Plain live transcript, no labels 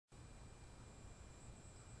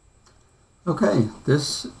Okay,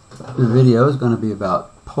 this video is going to be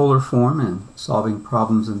about polar form and solving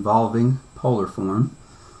problems involving polar form.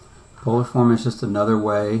 Polar form is just another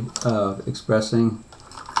way of expressing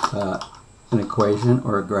an equation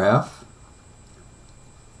or a graph.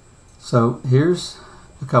 So here's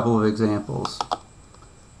a couple of examples.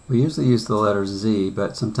 We usually use the letter Z,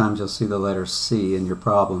 but sometimes you'll see the letter C in your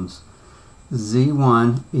problems.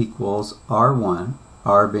 Z1 equals R1,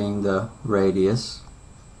 R being the radius,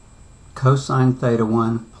 cosine theta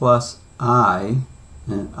 1 plus I,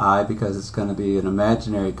 and I because it's going to be an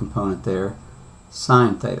imaginary component there,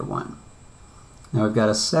 sine theta 1. Now we've got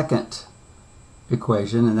a second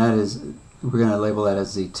equation, and that is, we're going to label that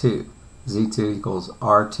as Z2. Z2 equals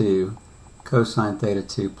R2 cosine theta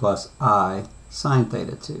 2 plus I sine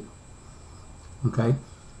theta 2. Okay,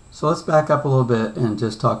 so let's back up a little bit and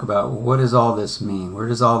just talk about what does all this mean? Where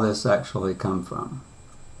does all this actually come from?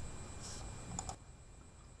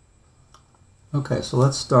 Okay, so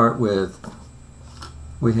let's start with,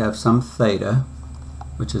 we have some theta,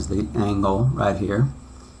 which is the angle right here.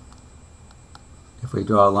 If we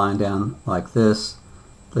draw a line down like this,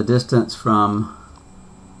 the distance from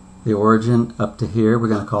the origin up to here, we're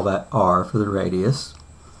going to call that R for the radius.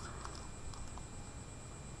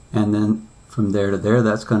 And then from there to there,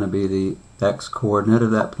 that's going to be the x coordinate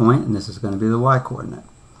of that point, and this is going to be the y coordinate.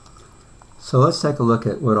 So let's take a look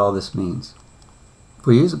at what all this means. If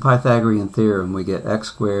we use the Pythagorean theorem, we get x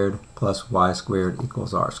squared plus y squared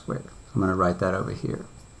equals r squared. So I'm going to write that over here.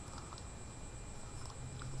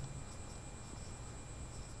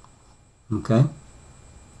 Okay?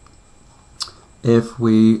 If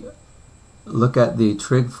we look at the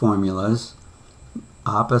trig formulas,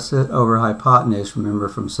 opposite over hypotenuse, remember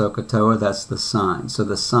from SOHCAHTOA, that's the sine. So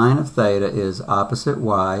the sine of theta is opposite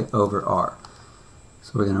y over r.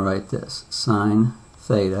 So we're going to write this, sine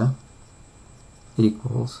theta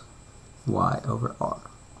equals y over r.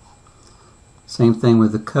 Same thing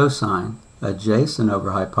with the cosine. Adjacent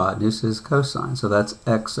over hypotenuse is cosine, so that's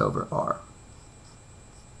x over r.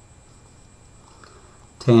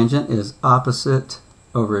 Tangent is opposite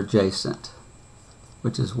over adjacent,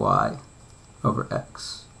 which is y over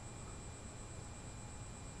x.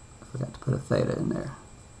 I forgot to put a theta in there.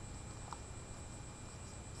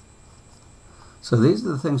 So these are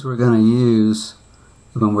the things we're going to use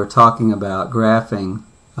when we're talking about graphing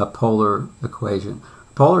a polar equation.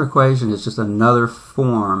 A polar equation is just another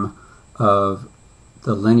form of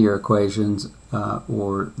the linear equations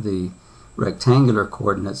or the rectangular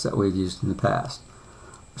coordinates that we've used in the past.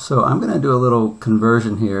 So I'm going to do a little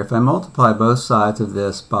conversion here. If I multiply both sides of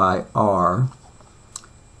this by r,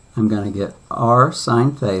 I'm going to get r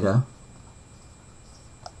sine theta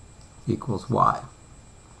equals y.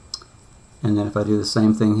 And then if I do the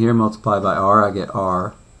same thing here, multiply by r, I get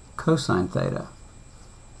r cosine theta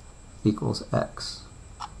equals x.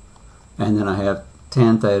 And then I have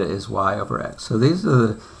tan theta is y over x. So these are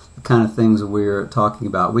the kind of things we're talking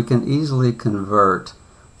about. We can easily convert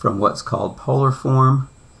from what's called polar form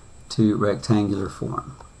to rectangular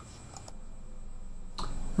form.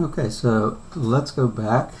 Okay, so let's go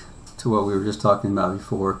back to what we were just talking about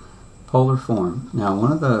before, polar form. Now,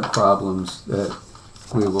 one of the problems that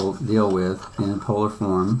we will deal with in polar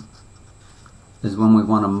form is when we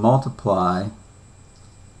want to multiply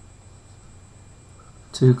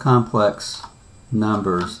two complex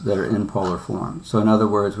numbers that are in polar form. So in other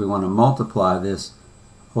words, we want to multiply this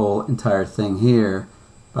whole entire thing here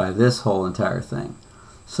by this whole entire thing.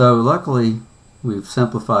 So luckily we've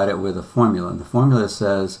simplified it with a formula. And the formula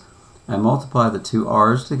says I multiply the two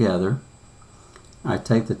r's together, I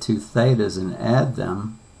take the two thetas and add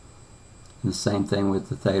them, and the same thing with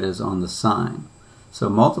the thetas on the sine. So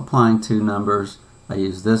multiplying two numbers, I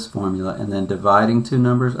use this formula, and then dividing two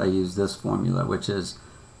numbers, I use this formula, which is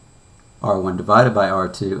r1 divided by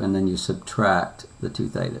r2, and then you subtract the two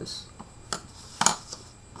thetas.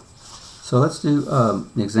 So let's do an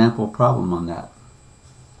example problem on that.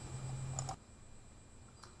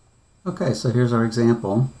 Okay, so here's our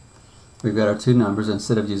example. We've got our two numbers.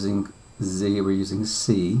 Instead of using z, we're using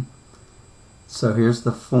c. So here's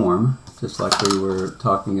the form, just like we were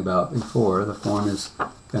talking about before. The form is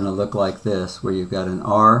going to look like this, where you've got an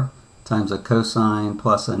r times a cosine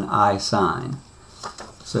plus an I sine.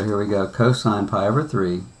 So here we go, cosine pi over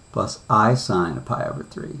 3 plus I sine of pi over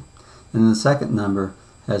 3. And then the second number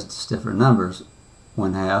has just different numbers,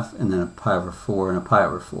 1/2, and then a pi over 4 and a pi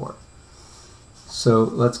over 4. So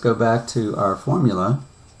let's go back to our formula,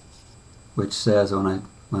 which says when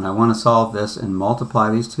I want to solve this and multiply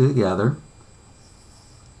these two together,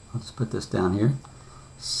 let's put this down here,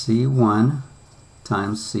 C1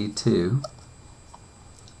 times C2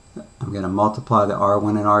 I'm going to multiply the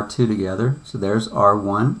R1 and R2 together. So there's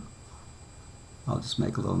R1. I'll just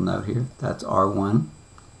make a little note here. That's R1.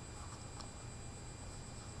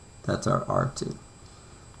 That's our R2.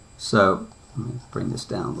 So let me bring this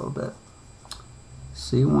down a little bit.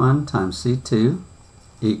 C1 times C2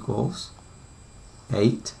 equals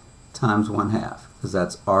 8 times 1/2, because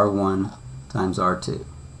that's R1 times R2.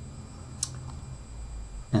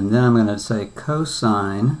 And then I'm going to say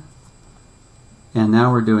cosine, and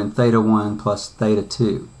now we're doing theta 1 plus theta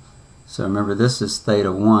 2. So remember, this is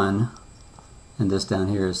theta 1, and this down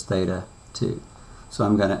here is theta 2. So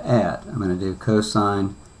I'm going to add. I'm going to do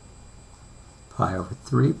cosine pi over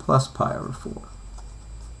 3 plus pi over 4.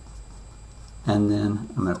 And then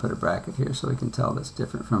I'm going to put a bracket here so we can tell that's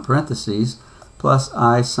different from parentheses, plus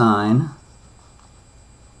I sine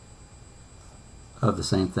of the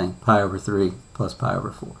same thing, pi over 3 plus pi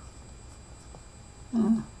over 4.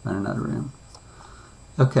 Running out of room.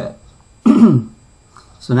 Okay,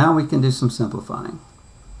 so now we can do some simplifying.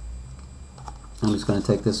 I'm just going to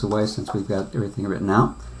take this away since we've got everything written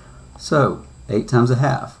out. So 8 times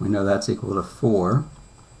 1/2, we know that's equal to 4.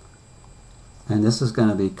 And this is going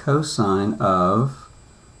to be cosine of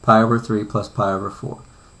pi over 3 plus pi over 4.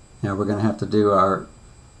 Now we're going to have to do our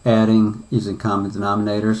adding using common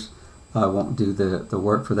denominators. I won't do the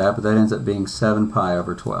work for that, but that ends up being 7 pi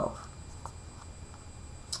over 12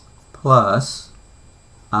 plus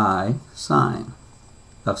I sine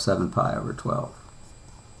of 7 pi over 12.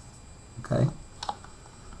 Okay?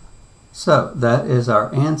 So that is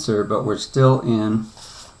our answer, but we're still in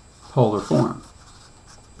polar form.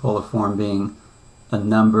 Polar form being a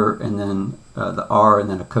number and then the R and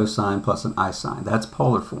then a cosine plus an I sine. That's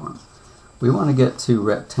polar form. We want to get to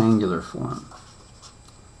rectangular form.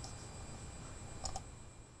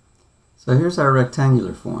 So here's our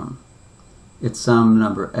rectangular form. It's some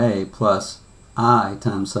number A plus I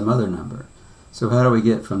times some other number. So how do we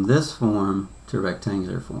get from this form to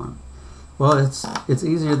rectangular form? Well, it's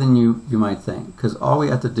easier than you might think, because all we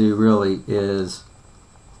have to do really is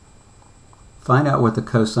find out what the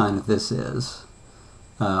cosine of this is.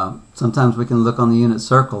 Sometimes we can look on the unit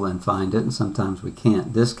circle and find it, and sometimes we can't.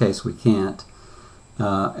 In this case we can't.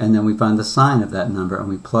 And then we find the sine of that number and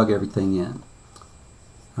we plug everything in.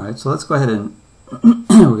 Alright, so let's go ahead and we're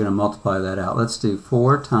going to multiply that out. Let's do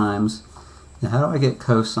 4 times, now how do I get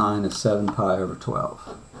cosine of 7 pi over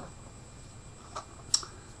 12?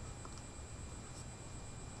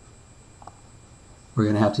 We're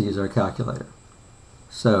going to have to use our calculator.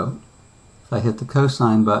 So if I hit the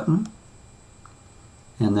cosine button,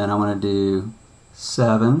 and then I want to do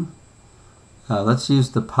 7, let's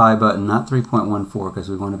use the pi button, not 3.14, because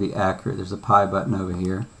we want to be accurate. There's a pi button over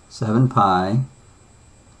here. 7 pi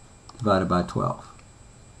divided by 12.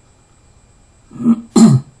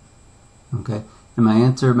 Okay, and my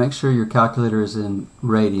answer, make sure your calculator is in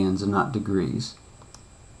radians and not degrees.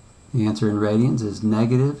 The answer in radians is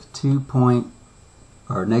negative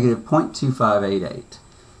 0.2588.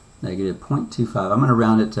 Negative 0.25. I'm going to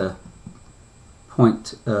round it to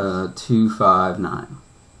 0.259.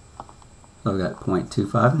 So I've got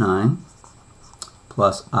 0.259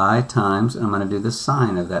 plus I times, and I'm going to do the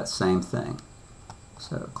sine of that same thing.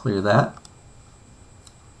 So clear that.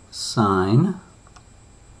 Sine.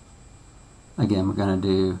 Again, we're going to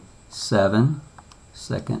do 7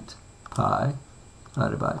 second pi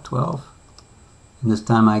divided by 12. And this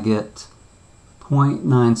time I get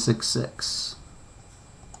 0.966.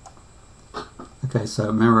 Okay, so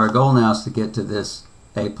remember our goal now is to get to this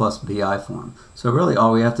A plus BI form. So really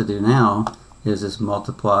all we have to do now is just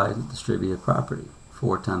multiply the distributive property.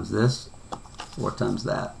 4 times this, 4 times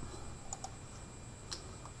that.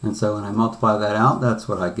 And so when I multiply that out, that's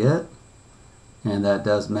what I get. And that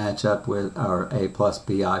does match up with our A plus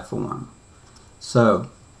BI form. So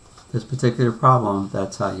this particular problem,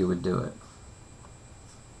 that's how you would do it.